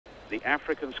the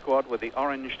African squad with the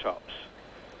orange tops.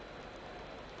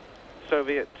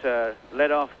 Soviet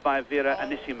led off by Vera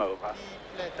Anisimova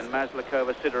and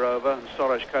Maslakova, Sidorova and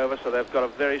Sorojkova, so they've got a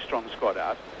very strong squad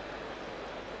out.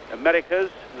 Americas,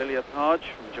 Lilia Hodge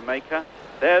from Jamaica.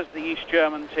 There's the East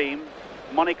German team.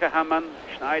 Monika Hammann,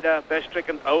 Schneider, Bestrick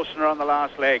and Olsen on the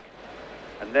last leg.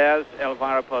 And there's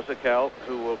Elvira Possekel,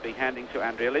 who will be handing to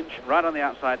Andrea Lynch. Right on the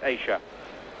outside, Aisha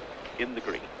in the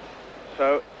green.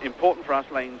 So important for us,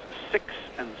 lanes 6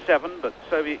 and 7, but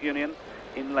Soviet Union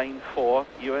in lane 4,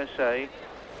 USA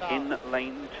in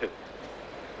lane 2.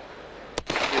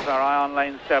 Here's our eye on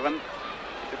lane 7,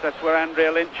 because that's where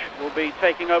Andrea Lynch will be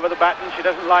taking over the baton. She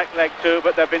doesn't like leg 2,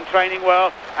 but they've been training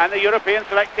well, and the European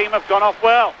select team have gone off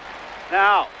well.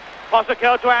 Now,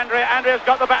 Possekel to Andrea. Andrea's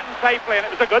got the baton safely, and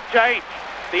it was a good change.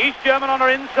 The East German on her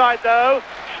inside, though.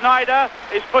 Schneider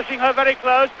is pushing her very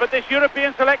close, but this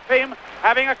European select team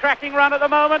having a cracking run at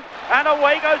the moment, and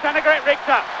away goes Annegret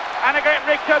Richter. Annegret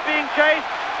Richter being chased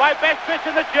by Bestrick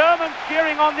and the Germans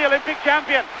cheering on the Olympic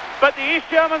champion. But the East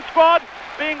German squad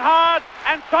being hard,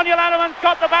 and Sonia Lannaman's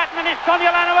got the baton, and it's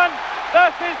Sonia Lannaman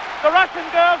versus the Russian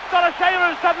girl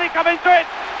Stoloshev suddenly coming through it,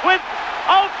 with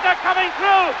Olsen coming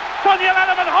through. Sonia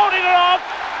Lannaman holding her off,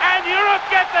 and Europe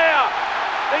get there.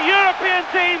 The European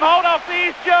team hold off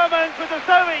the East Germans with the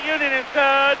Soviet Union in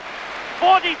third.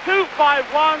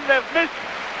 42.51, they've missed.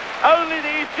 Only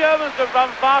the East Germans have run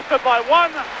faster by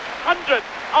 1/100th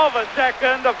of a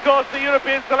second. Of course, the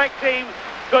European select team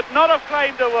could not have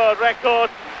claimed a world record,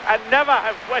 and never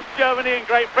have West Germany and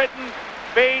Great Britain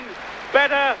been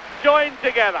better joined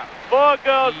together. 4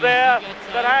 girls there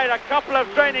that had a couple of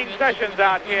training sessions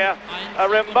out here. A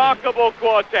remarkable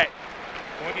quartet.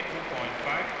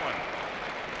 42.51.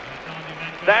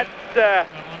 That's the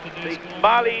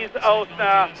Marlies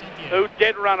Gohr, who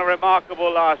did run a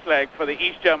remarkable last leg for the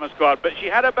East German squad, but she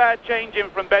had a bad change in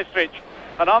from Bestrick,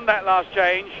 and on that last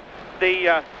change,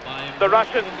 the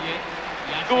Russians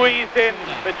squeezed in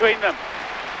between them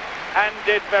and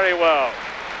did very well.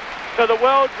 So the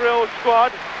world drill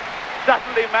squad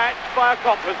suddenly matched by a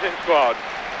composite squad.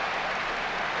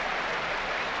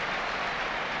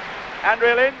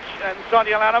 Andrea Lynch and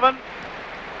Sonia Lannaman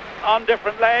on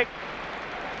different legs.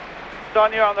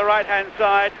 Sonia on the right-hand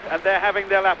side, and they're having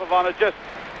their lap of honor just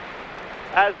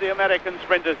as the American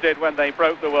sprinters did when they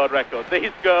broke the world record.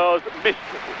 These girls missed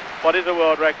what is a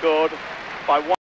world record by 1.